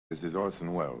This is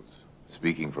Orson Welles,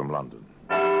 speaking from London.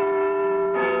 The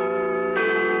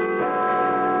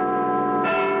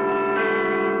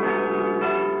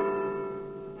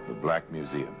Black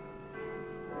Museum.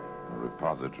 A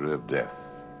repository of death.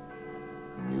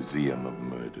 A museum of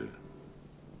murder.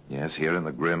 Yes, here in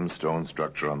the grim stone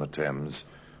structure on the Thames,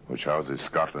 which houses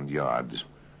Scotland Yard,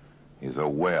 is a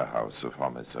warehouse of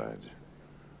homicide,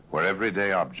 where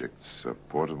everyday objects, a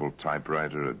portable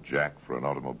typewriter, a jack for an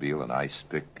automobile, an ice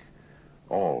pick,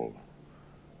 all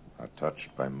are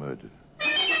touched by murder.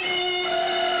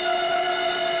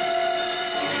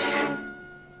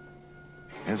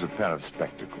 Here's a pair of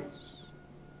spectacles.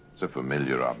 It's a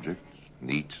familiar object,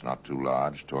 neat, not too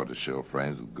large, tortoiseshell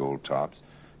frames with gold tops.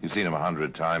 You've seen them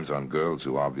 100 times on girls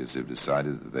who obviously have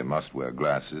decided that they must wear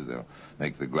glasses. They'll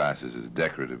make the glasses as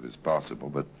decorative as possible,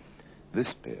 but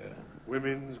this pair...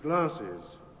 Women's glasses,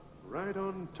 right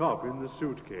on top in the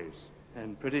suitcase.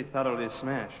 And pretty thoroughly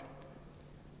smashed.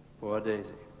 Poor Daisy.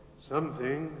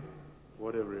 Something,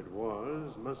 whatever it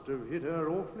was, must have hit her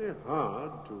awfully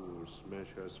hard to smash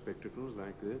her spectacles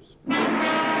like this.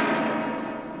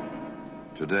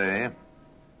 Today,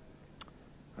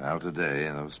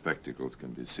 those spectacles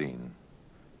can be seen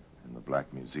in the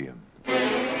Black Museum.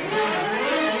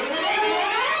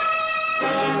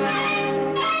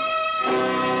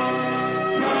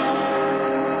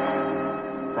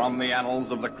 From the annals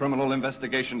of the Criminal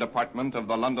Investigation Department of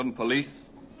the London Police,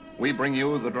 we bring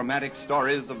you the dramatic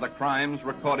stories of the crimes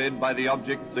recorded by the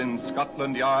objects in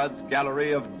Scotland Yard's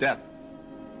Gallery of Death,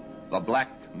 the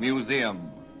Black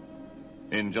Museum.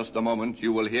 In just a moment,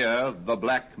 you will hear The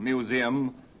Black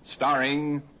Museum,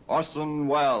 starring Orson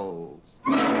Welles.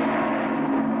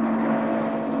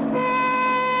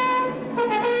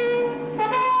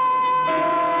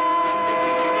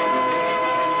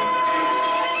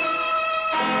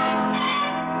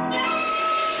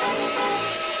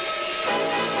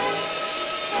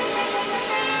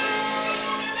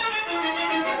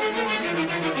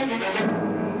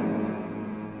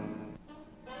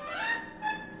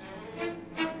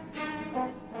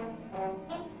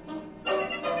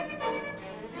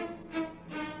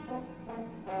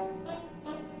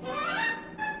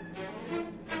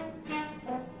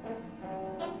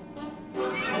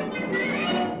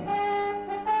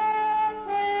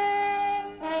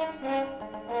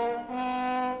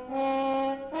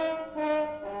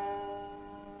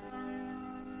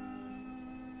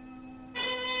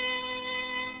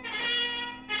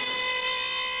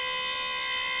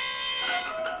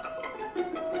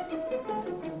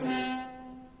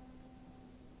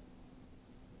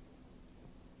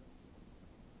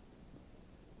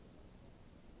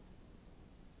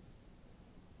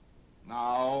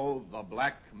 Now, The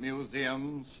Black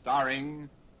Museum, starring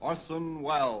Orson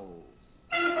Welles.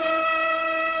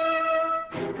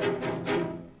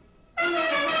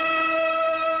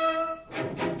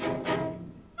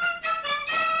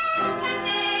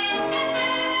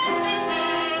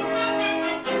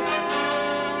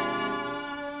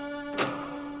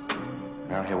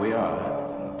 Now, here we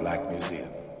are in the Black Museum.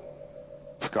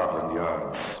 Scotland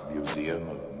Yard's Museum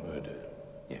of Murder.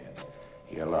 Yes,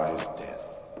 here lies death.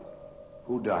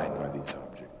 Who died by these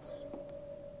objects?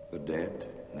 The dead,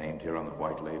 named here on the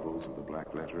white labels with the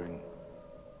black lettering,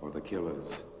 or the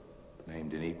killers,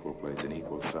 named in equal place, in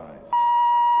equal size,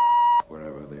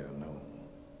 wherever they are known.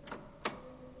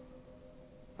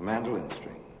 A mandolin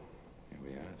string. Here we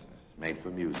are. It's made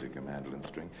for music, a mandolin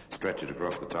string. Stretch it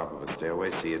across the top of a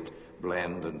stairway, see it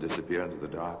blend and disappear into the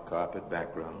dark carpet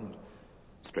background.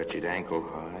 Stretch it ankle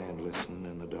high and listen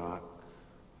in the dark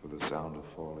for the sound of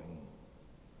falling.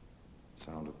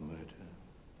 Sound of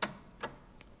murder.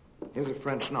 Here's a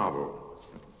French novel,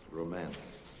 romance,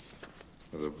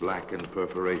 with a blackened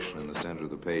perforation in the center of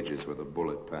the pages where the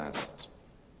bullet passed,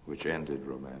 which ended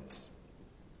romance.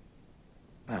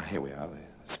 Here we are, the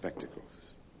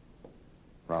spectacles.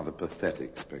 Rather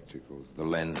pathetic spectacles. The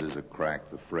lenses are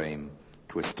cracked, the frame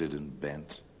twisted and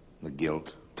bent, the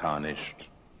gilt tarnished.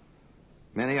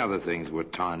 Many other things were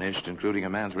tarnished, including a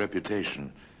man's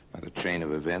reputation, by the chain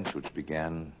of events which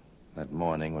began that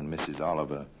morning when Mrs.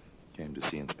 Oliver came to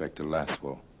see Inspector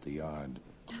Laswell at the yard.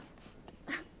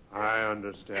 I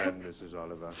understand, Mrs.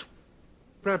 Oliver.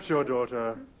 Perhaps your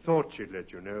daughter thought she'd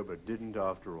let you know, but didn't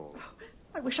after all.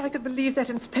 I wish I could believe that,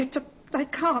 Inspector. I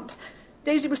can't.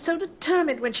 Daisy was so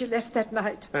determined when she left that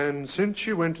night. And since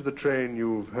she went to the train,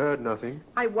 you've heard nothing?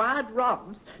 I wired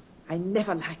Ron. I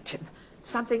never liked him.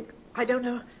 Something, I don't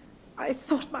know. I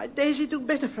thought my Daisy do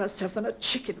better for herself than a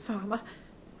chicken farmer.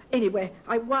 Anyway,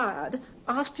 I wired,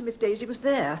 asked him if Daisy was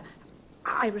there.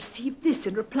 I received this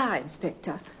in reply,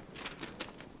 Inspector.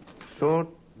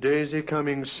 Thought Daisy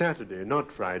coming Saturday,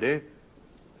 not Friday.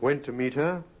 Went to meet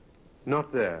her.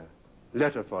 Not there.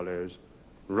 Letter follows.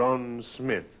 Ron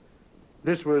Smith.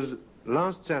 This was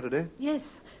last Saturday? Yes.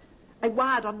 I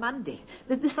wired on Monday.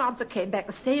 This answer came back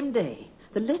the same day.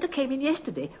 The letter came in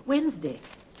yesterday, Wednesday.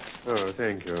 Oh,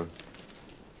 thank you.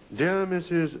 Dear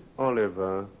Mrs.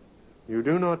 Oliver, you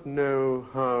do not know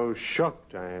how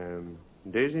shocked I am.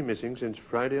 Daisy missing since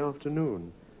Friday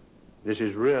afternoon. This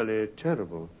is really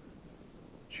terrible.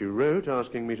 She wrote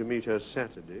asking me to meet her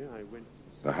Saturday. I went...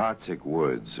 The heartsick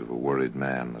words of a worried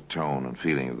man, the tone and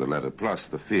feeling of the letter, plus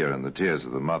the fear and the tears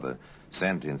of the mother,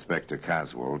 sent Inspector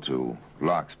Caswell to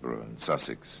Larkspur in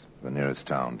Sussex, the nearest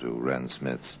town to Wren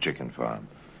Smith's chicken farm,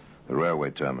 the railway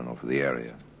terminal for the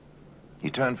area. He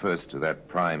turned first to that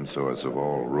prime source of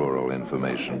all rural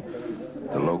information,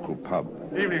 the local pub.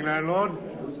 Evening, landlord.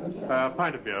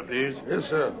 Pint of beer, please. Yes,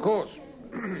 sir, of course.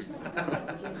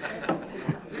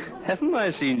 Haven't I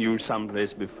seen you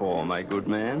someplace before, my good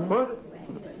man? What?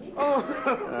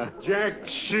 Oh, Jack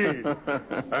Sheen.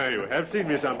 You have seen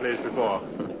me someplace before.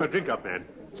 Drink up, man.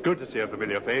 It's good to see a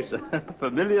familiar face. A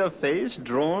familiar face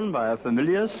drawn by a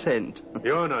familiar scent.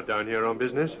 You're not down here on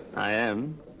business? I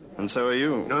am. And so are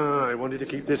you. No, I wanted to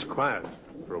keep this quiet.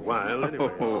 For a while,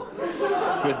 anyway.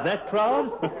 With that crowd?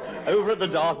 Over at the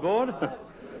dartboard?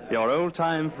 Your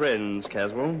old-time friends,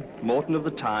 Caswell. Morton of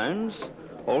the Times,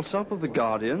 Alsop of the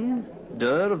Guardian,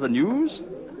 Durr of the News,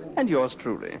 and yours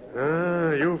truly.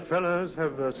 You fellas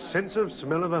have the sense of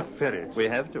smell of a ferret. We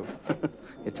have to.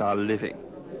 It's our living.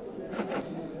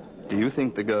 Do you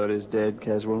think the girl is dead,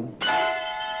 Caswell?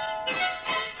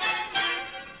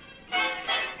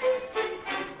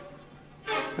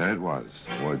 There it was,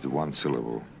 words of one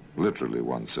syllable, literally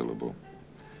one syllable.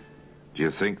 Do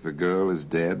you think the girl is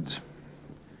dead?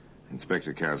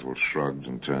 Inspector Caswell shrugged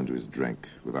and turned to his drink.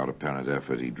 Without apparent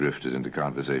effort, he drifted into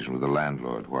conversation with the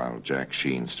landlord while Jack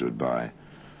Sheen stood by,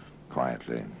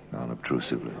 quietly,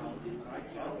 unobtrusively.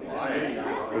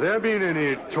 Have there been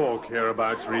any talk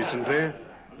hereabouts recently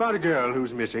about a girl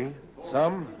who's missing?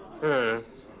 Some?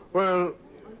 Well,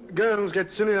 girls get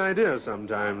silly ideas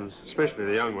sometimes, especially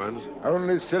the young ones.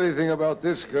 Only silly thing about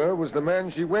this girl was the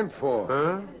man she went for.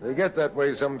 Huh? They get that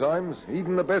way sometimes,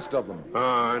 even the best of them. Oh,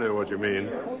 I know what you mean.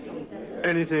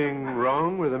 Anything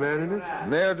wrong with the man in it?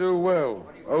 Ne'er-do-well,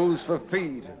 owes for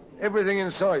feed, everything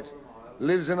in sight.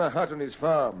 Lives in a hut on his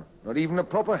farm, not even a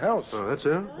proper house. Oh, that's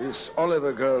her? This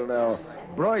Oliver girl now,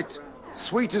 bright,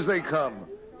 sweet as they come,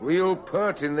 real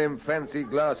pert in them fancy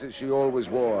glasses she always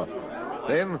wore.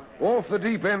 Then, off the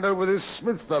deep end over this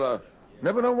Smith fella.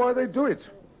 Never know why they do it.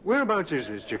 Whereabouts is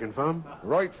this chicken farm?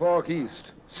 Right fork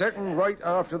east. Second right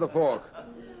after the fork.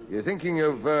 You thinking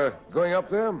of going up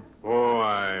there? Oh,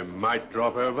 I might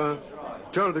drop over.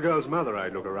 Told the girl's mother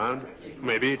I'd look around.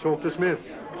 Maybe talk to Smith.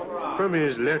 From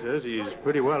his letters, he's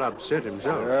pretty well upset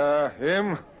himself.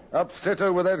 Him? Upset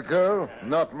over that girl?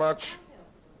 Not much.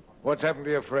 What's happened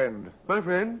to your friend? My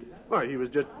friend? Why, he was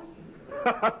just...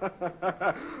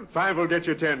 5 will get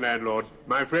you 10, landlord.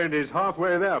 My friend is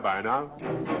halfway there by now.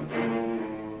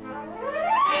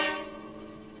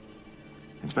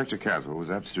 Inspector Caswell was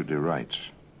absolutely right.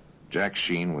 Jack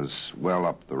Sheen was well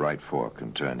up the right fork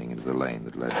and turning into the lane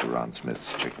that led to Ron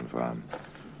Smith's chicken farm.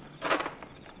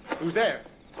 Who's there?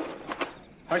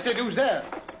 I said, who's there?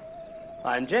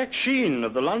 I'm Jack Sheen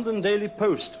of the London Daily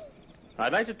Post.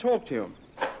 I'd like to talk to you.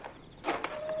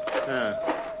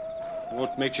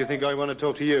 What makes you think I want to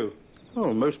talk to you?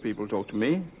 Oh, most people talk to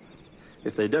me.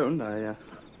 If they don't,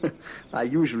 I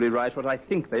usually write what I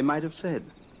think they might have said.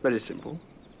 Very simple.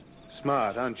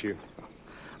 Smart, aren't you?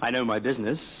 I know my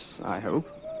business, I hope.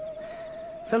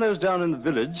 Fellows down in the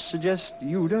village suggest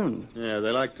you don't. Yeah, they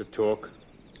like to talk.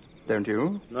 Don't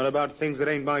you? Not about things that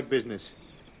ain't my business.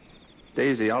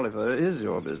 Daisy Oliver is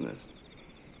your business.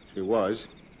 She was.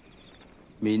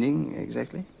 Meaning,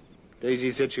 exactly?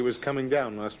 Daisy said she was coming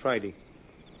down last Friday.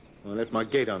 I left my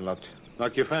gate unlocked,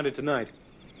 like you found it tonight.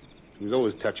 She was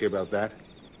always touchy about that.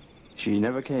 She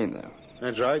never came, though.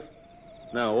 That's right.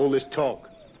 Now, all this talk.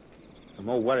 I'm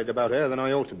more worried about her than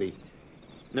I ought to be.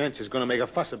 Nancy's going to make a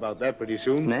fuss about that pretty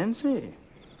soon. Nancy?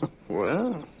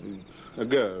 Well... A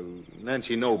girl,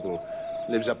 Nancy Noble,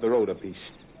 lives up the road a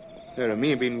piece. Her and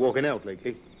me have been walking out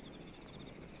lately.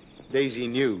 Daisy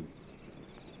knew.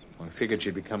 I figured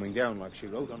she'd be coming down like she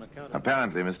wrote on account of...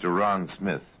 Apparently, Mr. Ron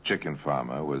Smith, chicken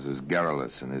farmer, was as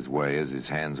garrulous in his way as his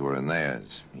hands were in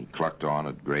theirs. He clucked on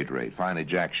at great rate. Finally,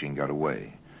 Jack Sheen got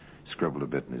away, scribbled a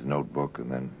bit in his notebook,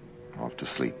 and then off to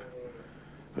sleep.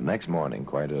 But next morning,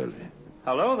 quite early...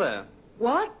 Hello there.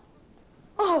 What?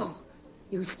 Oh,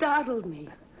 you startled me.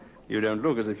 You don't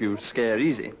look as if you scare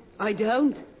easy. I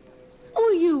don't. Who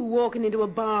are you walking into a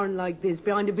barn like this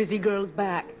behind a busy girl's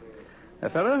back? A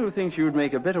fellow who thinks you'd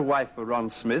make a better wife for Ron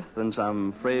Smith than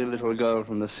some frail little girl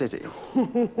from the city.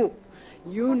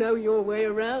 You know your way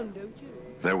around, don't you?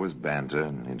 There was banter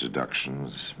and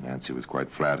introductions. Nancy was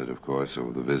quite flattered, of course,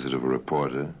 over the visit of a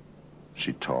reporter.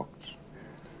 She talked.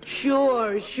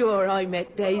 Sure, I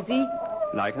met Daisy.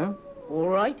 Like her? All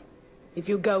right. If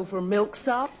you go for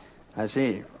milksops. I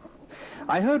see.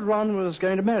 I heard Ron was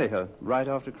going to marry her right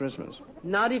after Christmas.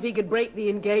 Not if he could break the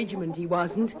engagement, he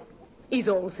wasn't. He's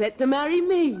all set to marry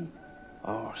me.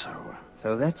 Oh,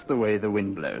 so that's the way the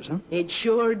wind blows, huh? It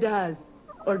sure does.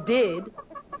 Or did.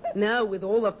 Now, with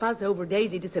all the fuss over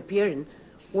Daisy disappearing,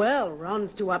 well,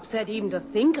 Ron's too upset even to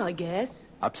think, I guess.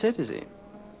 Upset, is he?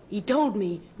 He told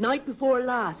me night before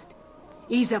last.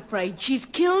 He's afraid she's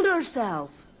killed herself.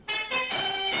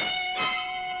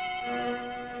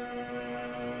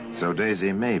 So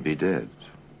Daisy may be dead.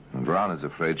 And Ron is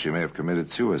afraid she may have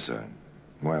committed suicide.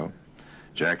 Well,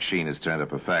 Jack Sheen has turned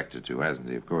up a fact or two, hasn't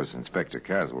he? Of course, Inspector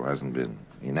Caswell hasn't been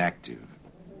inactive.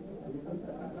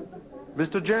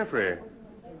 Mr. Jeffrey,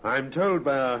 I'm told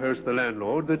by our host, the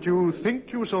landlord, that you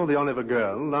think you saw the Oliver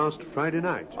girl last Friday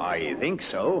night. I think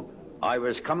so. I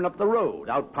was coming up the road,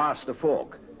 out past the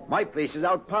fork. My place is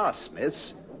out past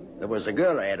Smith's. There was a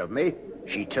girl ahead of me.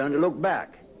 She turned to look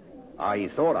back. I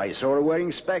thought I saw her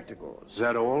wearing spectacles. Is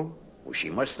that all? Well, she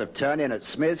must have turned in at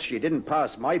Smith's. She didn't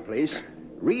pass my place.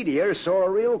 Reed here saw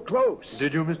her real close.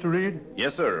 Did you, Mr. Reed?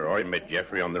 Yes, sir. I met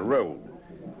Jeffrey on the road.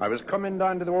 I was coming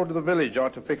down to the road to the village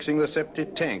after fixing the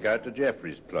septic tank out to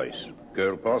Jeffrey's place.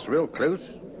 Girl passed real close.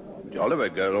 The Oliver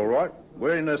girl, all right,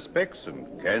 wearing her specs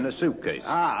and carrying a suitcase.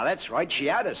 Ah, that's right. She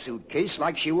had a suitcase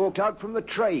like she walked out from the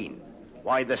train.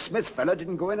 Why, the Smith fella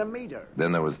didn't go in and meet her.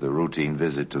 Then there was the routine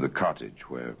visit to the cottage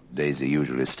where Daisy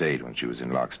usually stayed when she was in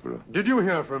Locksborough. Did you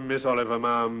hear from Miss Oliver,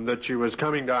 ma'am, that she was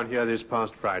coming down here this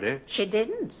past Friday? She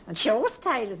didn't, and she always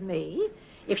stayed with me.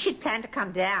 If she'd planned to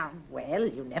come down, well,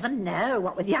 you never know,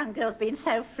 what with young girls being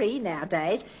so free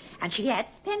nowadays. And she had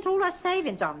spent all her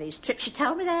savings on these trips. She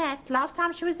told me that last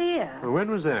time she was here.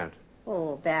 When was that?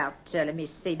 Oh, about 2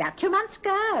 months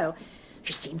ago.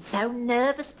 She seemed so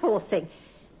nervous, poor thing.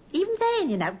 Even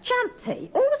then,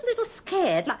 jumpy, always a little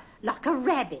scared, like a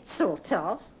rabbit, sort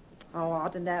of. Oh, I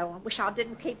don't know. I wish I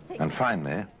didn't keep thinking. And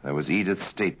finally, there was Edith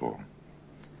Staple.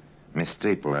 Miss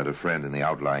Staple had a friend in the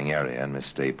outlying area, and Miss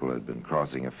Staple had been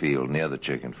crossing a field near the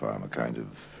chicken farm, a kind of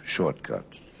shortcut.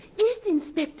 Yes,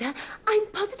 Inspector. I'm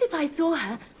positive I saw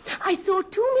her. I saw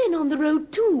 2 men on the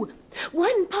road, too.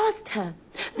 One passed her.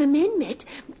 The men met,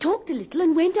 talked a little,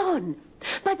 and went on.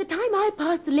 By the time I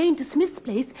passed the lane to Smith's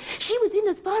place, she was in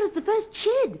as far as the first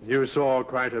shed. You saw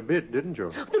quite a bit, didn't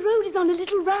you? The road is on a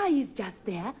little rise just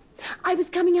there. I was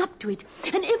coming up to it,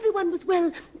 and everyone was,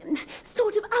 well,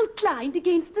 sort of outlined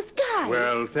against the sky.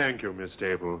 Well, thank you, Miss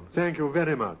Staple. Thank you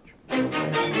very much.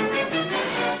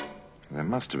 There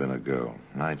must have been a girl.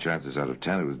 9 chances out of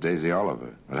 10 it was Daisy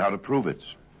Oliver. But how to prove it?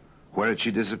 Where had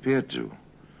she disappeared to?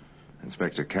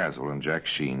 Inspector Caswell and Jack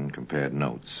Sheen compared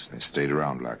notes. They stayed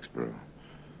around Locksborough.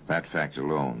 That fact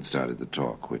alone started the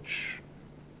talk, which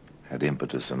had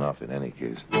impetus enough in any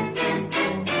case.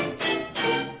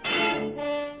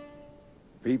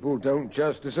 People don't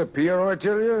just disappear, I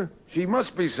tell you. She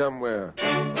must be somewhere.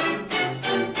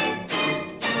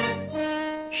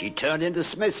 She turned into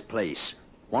Smith's place.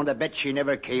 Want to bet she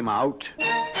never came out?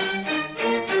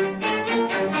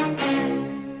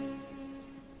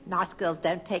 Nice girls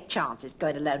don't take chances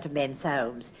going alone to men's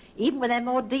homes, even when they're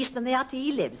more decent than the hut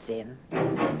he lives in.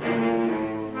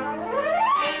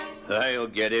 They'll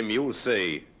get him, you'll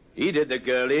see. He did the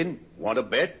girl in. Want to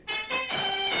bet?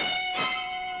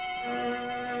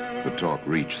 The talk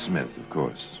reached Smith, of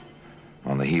course.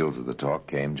 On the heels of the talk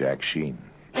came Jack Sheen.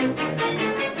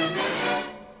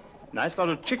 Nice lot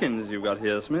of chickens you've got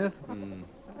here, Smith.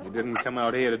 You didn't come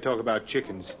out here to talk about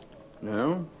chickens.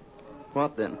 No?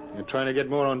 What then? You're trying to get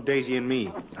more on Daisy and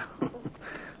me.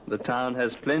 The town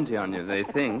has plenty on you, they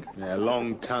think. They're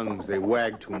long tongues. They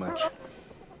wag too much.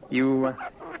 You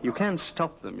can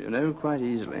stop them, quite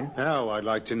easily. How, I'd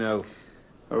like to know.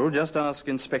 Oh, just ask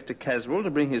Inspector Caswell to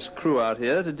bring his crew out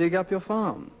here to dig up your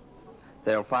farm.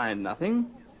 They'll find nothing.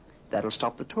 That'll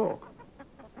stop the talk.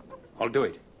 I'll do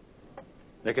it.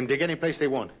 They can dig any place they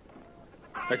want.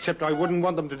 Except I wouldn't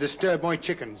want them to disturb my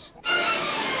chickens.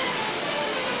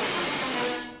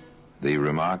 The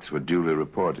remarks were duly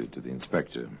reported to the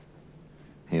inspector.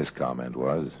 His comment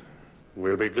was,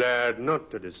 We'll be glad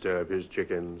not to disturb his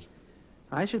chickens.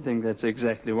 I should think that's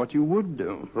exactly what you would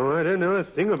do. Oh, I don't know a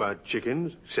thing about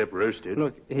chickens, except roasted.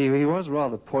 Look, he was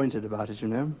rather pointed about it,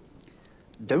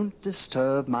 Don't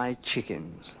disturb my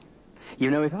chickens. You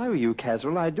know, if I were you,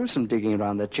 Caswell, I'd do some digging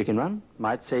around that chicken run.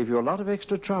 Might save you a lot of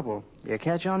extra trouble. You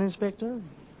catch on, Inspector?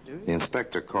 The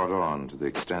inspector caught on to the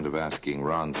extent of asking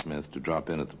Ron Smith to drop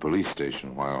in at the police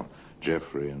station while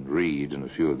Jeffrey and Reed and a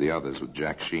few of the others with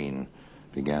Jack Sheen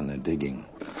began their digging.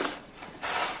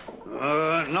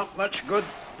 Not much good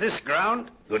this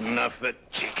ground. Good enough for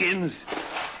chickens.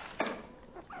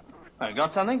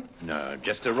 Got something? No,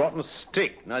 just a rotten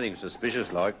stick. Nothing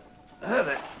suspicious like.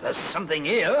 There's something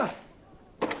here.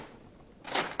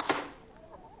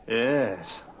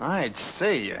 Yes, I'd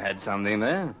say you had something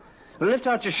there. Lift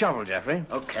out your shovel, Jeffrey.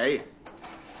 Okay.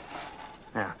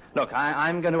 Now, look,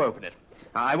 I'm going to open it.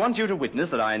 I want you to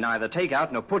witness that I neither take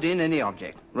out nor put in any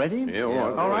object. Ready? Yeah,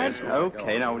 all right. right.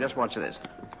 Okay, now just watch this.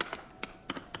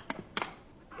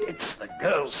 It's the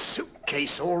girl's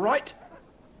suitcase, all right.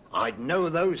 I'd know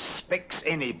those specs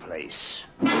any place.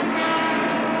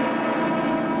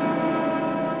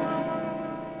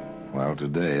 Well,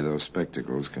 today those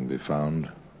spectacles can be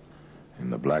found in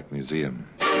the Black Museum.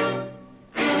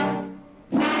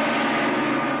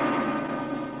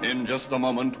 In just a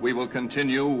moment, we will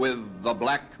continue with The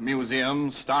Black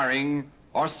Museum, starring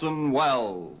Orson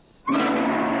Welles.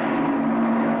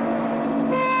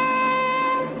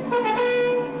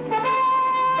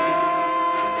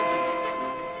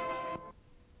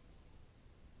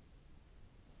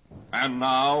 And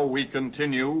now we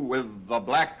continue with The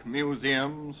Black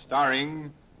Museum,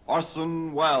 starring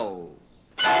Orson Welles.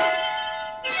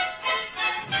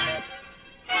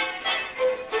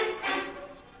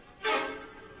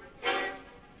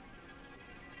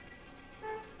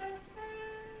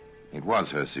 It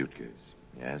was her suitcase.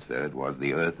 Yes, there it was,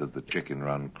 the earth of the chicken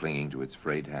run clinging to its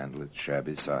frayed handle, its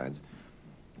shabby sides.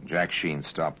 Jack Sheen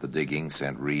stopped the digging,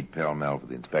 sent Reed pell-mell for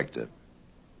the inspector.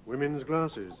 Women's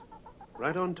glasses.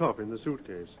 Right on top in the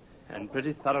suitcase. And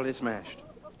pretty thoroughly smashed.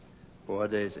 Poor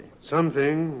Daisy.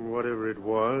 Something, whatever it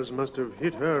was, must have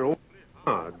hit her awfully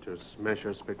hard to smash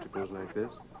her spectacles like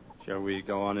this. Shall we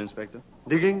go on, Inspector?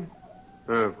 Digging?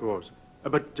 Oh, of course.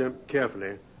 But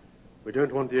carefully. We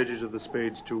don't want the edges of the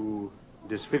spades to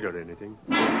disfigure anything.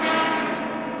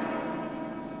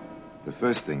 The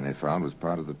first thing they found was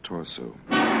part of the torso.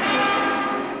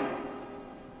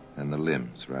 And the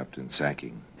limbs wrapped in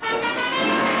sacking.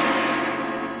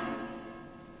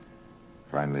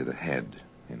 Finally, the head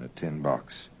in a tin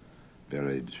box,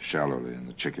 buried shallowly in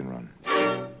the chicken run.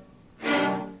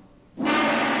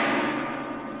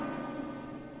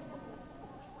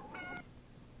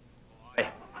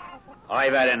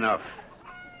 I've had enough.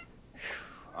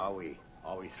 Are we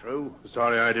through?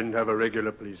 Sorry I didn't have a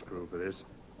regular police crew for this.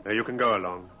 You can go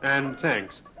along. And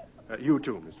thanks. You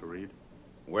too, Mr. Reed.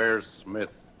 Where's Smith?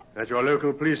 At your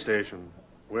local police station,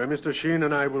 where Mr. Sheen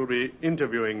and I will be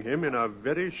interviewing him in a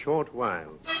very short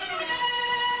while.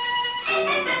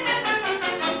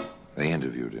 They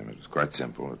interviewed him. It was quite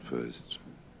simple at first.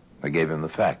 They gave him the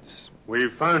facts.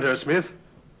 We've found her, Smith,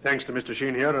 thanks to Mr.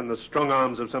 Sheen here and the strong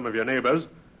arms of some of your neighbors.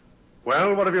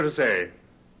 Well, what have you to say?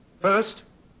 First,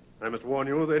 I must warn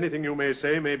you that anything you may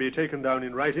say may be taken down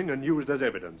in writing and used as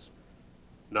evidence.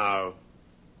 Now,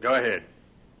 go ahead.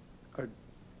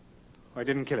 I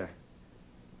didn't kill her.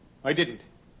 I didn't.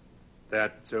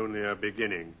 That's only a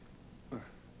beginning.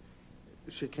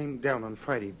 She came down on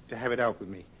Friday to have it out with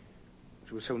me.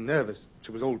 She was so nervous.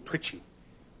 She was all twitchy.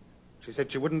 She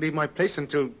said she wouldn't leave my place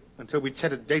until we'd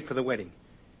set a date for the wedding.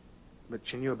 But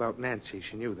she knew about Nancy.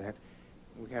 She knew that.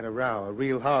 We had a row, a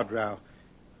real hard row.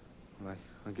 Well,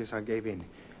 I guess I gave in.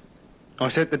 I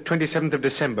said the 27th of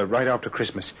December, right after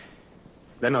Christmas.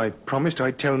 Then I promised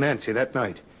I'd tell Nancy that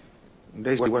night.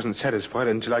 Daisy wasn't satisfied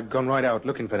until I'd gone right out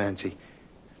looking for Nancy.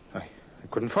 I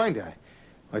couldn't find her.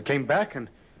 I came back and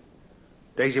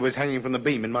Daisy was hanging from the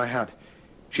beam in my hut.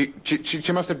 She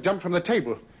must have jumped from the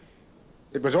table.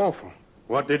 It was awful.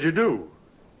 What did you do?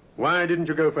 Why didn't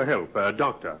you go for help, a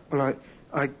doctor? Well,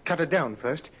 I cut her down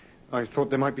first. I thought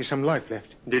there might be some life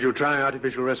left. Did you try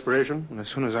artificial respiration? And as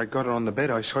soon as I got her on the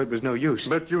bed, I saw it was no use.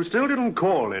 But you still didn't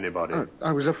call anybody.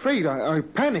 I was afraid. I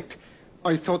panicked.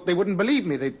 I thought they wouldn't believe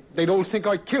me. They'd all think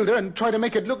I killed her and try to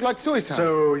make it look like suicide.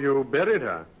 So you buried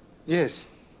her? Yes,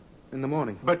 in the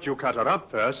morning. But you cut her up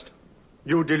first.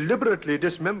 You deliberately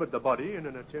dismembered the body in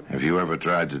an attempt... Have you ever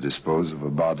tried to dispose of a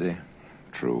body?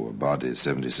 True, a body is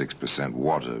 76%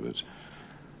 water, but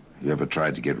have you ever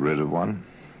tried to get rid of one?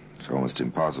 It's almost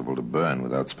impossible to burn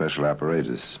without special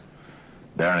apparatus.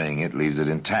 Burying it leaves it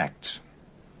intact.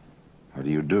 What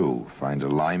do? Find a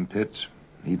lime pit?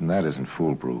 Even that isn't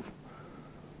foolproof.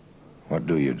 What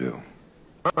do you do?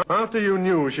 After you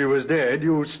knew she was dead,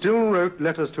 you still wrote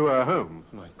letters to her home.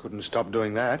 I couldn't stop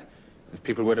doing that. If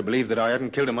people were to believe that I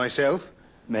hadn't killed her myself.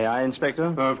 May I, Inspector?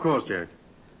 Of course, Jack.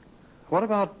 What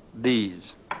about these?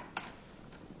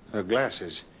 Her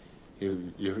glasses.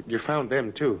 You found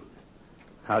them, too.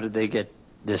 How did they get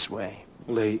this way?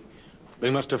 Well, they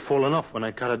must have fallen off when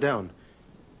I cut her down.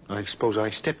 I suppose I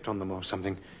stepped on them or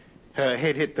something. Her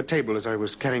head hit the table as I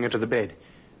was carrying her to the bed.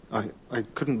 I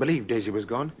couldn't believe Daisy was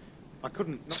gone. I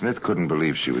couldn't... Smith couldn't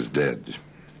believe she was dead.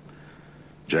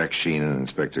 Jack Sheen and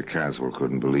Inspector Caswell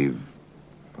couldn't believe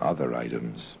other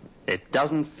items. It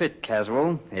doesn't fit,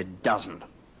 Caswell. It doesn't.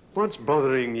 What's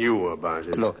bothering you about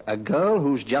it? Look, a girl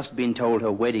who's just been told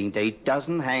her wedding date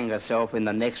doesn't hang herself in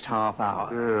the next half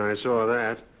hour. Yeah, I saw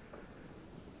that.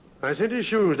 I sent his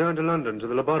shoes down to London to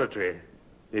the laboratory.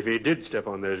 If he did step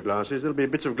on those glasses, there'll be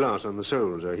bits of glass on the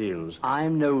soles or heels.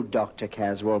 I'm no doctor,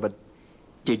 Caswell, but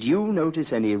did you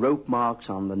notice any rope marks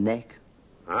on the neck?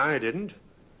 I didn't.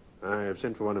 I have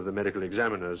sent for one of the medical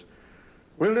examiners.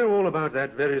 We'll know all about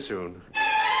that very soon.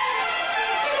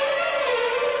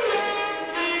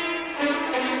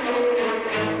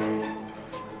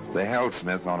 They held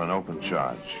Smith on an open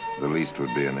charge. The least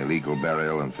would be an illegal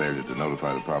burial and failure to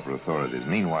notify the proper authorities.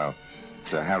 Meanwhile,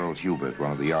 Sir Harold Hubert,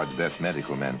 one of the Yard's best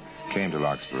medical men, came to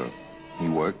Larkspur. He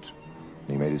worked.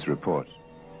 He made his report.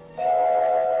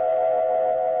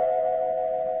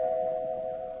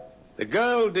 The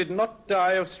girl did not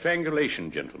die of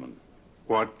strangulation, gentlemen.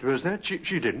 What was that? She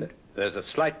didn't. There's a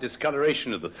slight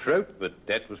discoloration of the throat, but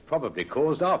that was probably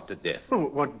caused after death. Oh,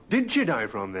 what did she die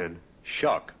from, then?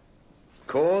 Shock.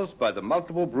 Caused by the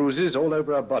multiple bruises all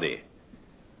over her body.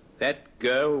 That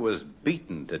girl was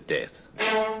beaten to death.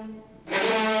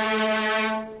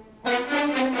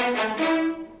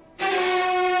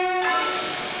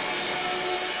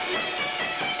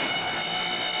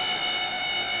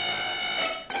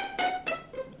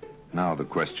 Now the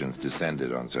questions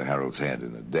descended on Sir Harold's head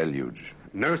in a deluge.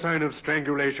 No sign of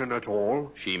strangulation at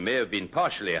all? She may have been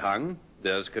partially hung.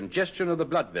 There's congestion of the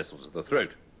blood vessels of the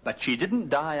throat. But she didn't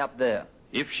die up there.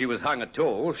 If she was hung at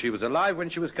all, she was alive when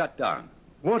she was cut down.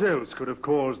 What else could have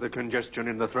caused the congestion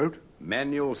in the throat?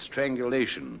 Manual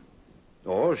strangulation.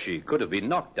 Or she could have been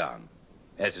knocked down,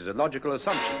 as is a logical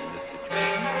assumption in this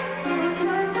situation.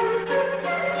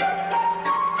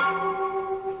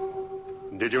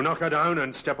 Did you knock her down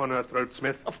and step on her throat,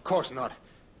 Smith? Of course not.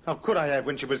 How could I have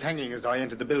when she was hanging as I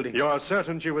entered the building? You're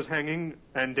certain she was hanging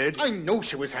and dead? I know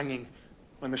she was hanging.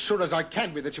 I'm as sure as I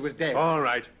can be that she was dead. All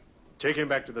right. Take him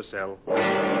back to the cell.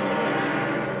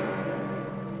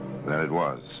 There it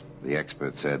was. The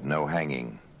expert said no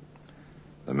hanging.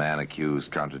 The man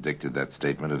accused contradicted that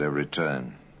statement at every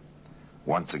turn.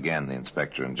 Once again, the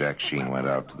inspector and Jack Sheen went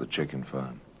out to the chicken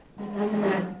farm.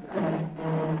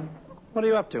 What are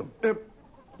you up to?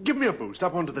 Give me a boost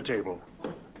up onto the table.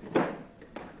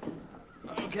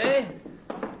 Okay.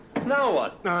 Now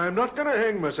what? I'm not going to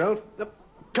hang myself.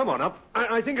 Come on up.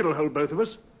 I think it'll hold both of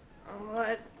us. All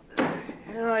right.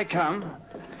 Here I come.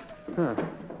 Huh.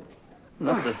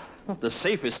 Not the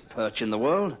safest perch in the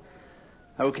world.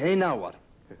 Okay, now what?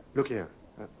 Look here.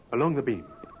 Along the beam.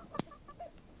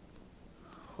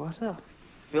 What a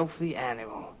filthy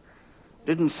animal.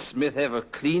 Didn't Smith ever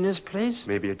clean his place?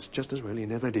 Maybe it's just as well he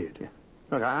never did.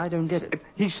 Look, I don't get it.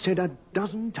 He said a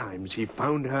dozen times he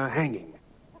found her hanging.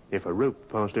 If a rope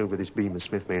passed over this beam, as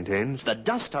Smith maintains... The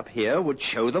dust up here would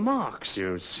show the marks.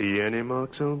 You see any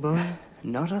marks, old boy?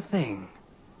 Not a thing.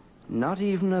 Not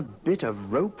even a bit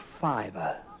of rope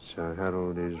fiber. Sir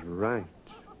Harold is right.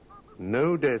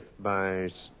 No death by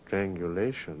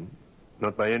strangulation.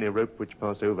 Not by any rope which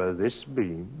passed over this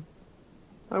beam.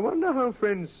 I wonder how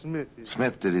friend Smith is...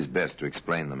 Smith did his best to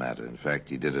explain the matter. In fact,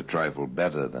 he did a trifle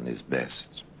better than his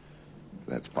best.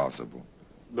 That's possible.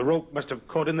 The rope must have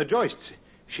caught in the joists.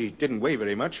 She didn't weigh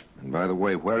very much. And by the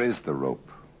way, where is the rope?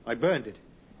 I burned it.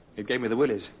 It gave me the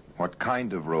willies. What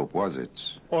kind of rope was it?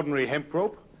 Ordinary hemp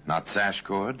rope? Not sash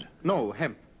cord? No,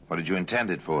 hemp. What did you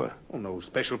intend it for? Oh, no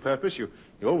special purpose. You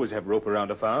always have rope around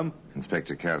a farm.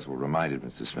 Inspector Caswell reminded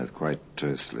Mr. Smith quite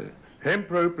tersely. Hemp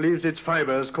rope leaves its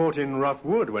fibers caught in rough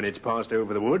wood when it's passed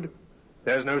over the wood.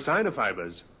 There's no sign of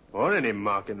fibers, or any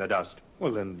mark in the dust.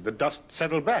 Well, then the dust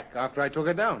settled back after I took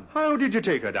her down. How did you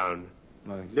take her down?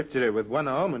 I lifted her with one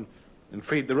arm and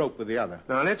freed the rope with the other.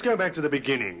 Now, let's go back to the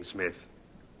beginning, Smith.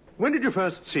 When did you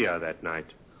first see her that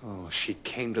night? Oh, she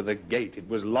came to the gate. It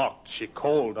was locked. She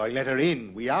called. I let her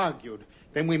in. We argued.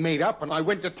 Then we made up, and I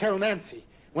went to tell Nancy.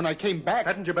 When I came back...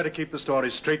 Hadn't you better keep the story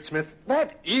straight, Smith?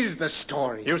 That is the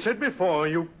story. You said before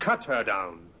you cut her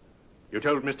down. You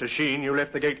told Mr. Sheen you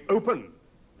left the gate open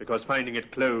because finding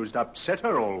it closed upset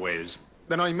her always.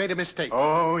 Then I made a mistake.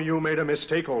 Oh, you made a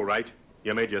mistake, all right.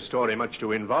 You made your story much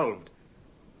too involved.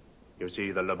 You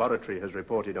see, the laboratory has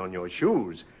reported on your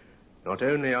shoes Not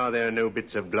only are there no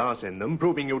bits of glass in them,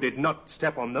 proving you did not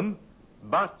step on them,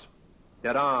 but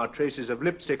there are traces of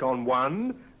lipstick on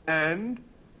one and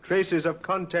traces of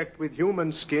contact with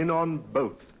human skin on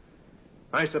both.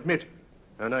 I submit,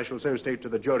 and I shall so state to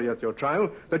the jury at your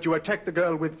trial, that you attacked the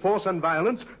girl with force and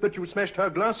violence, that you smashed her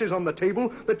glasses on the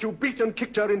table, that you beat and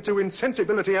kicked her into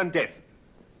insensibility and death.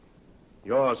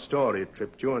 Your story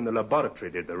tripped you, and the laboratory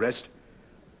did the rest.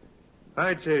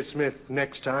 I'd say, Smith,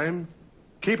 next time,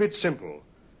 keep it simple.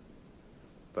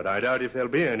 But I doubt if there'll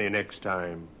be any next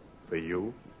time for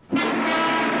you.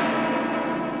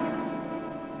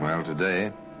 Well,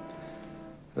 today,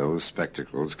 those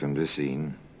spectacles can be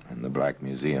seen in the Black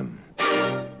Museum.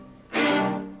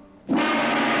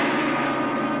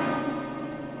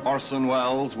 Orson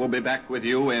Welles will be back with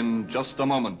you in just a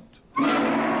moment.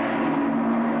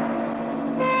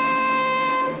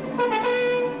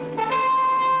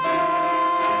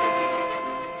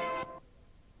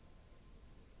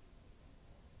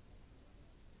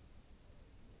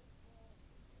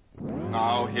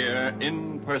 Now here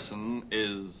in person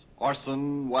is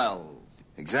Orson Welles.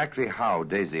 Exactly how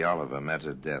Daisy Oliver met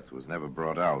her death was never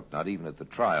brought out, not even at the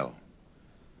trial.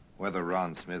 Whether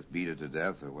Ron Smith beat her to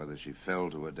death or whether she fell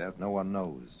to her death, no one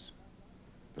knows.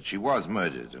 But she was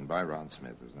murdered, and by Ron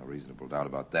Smith. There's no reasonable doubt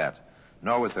about that.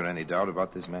 Nor was there any doubt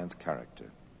about this man's character.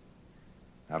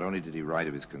 Not only did he write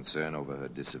of his concern over her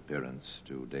disappearance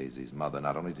to Daisy's mother,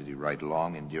 not only did he write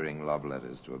long, endearing love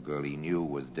letters to a girl he knew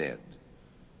was dead,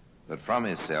 but from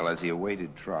his cell, as he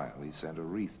awaited trial, he sent a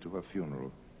wreath to her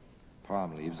funeral,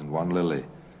 palm leaves and one lily,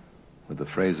 with the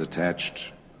phrase attached,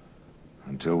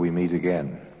 "Until we meet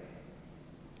again."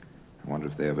 I wonder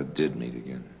if they ever did meet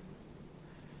again.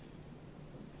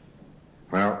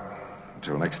 Well,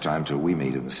 until next time, till we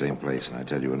meet in the same place, and I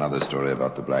tell you another story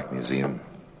about the Black Museum,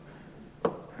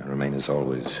 I remain, as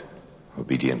always,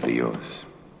 obediently yours.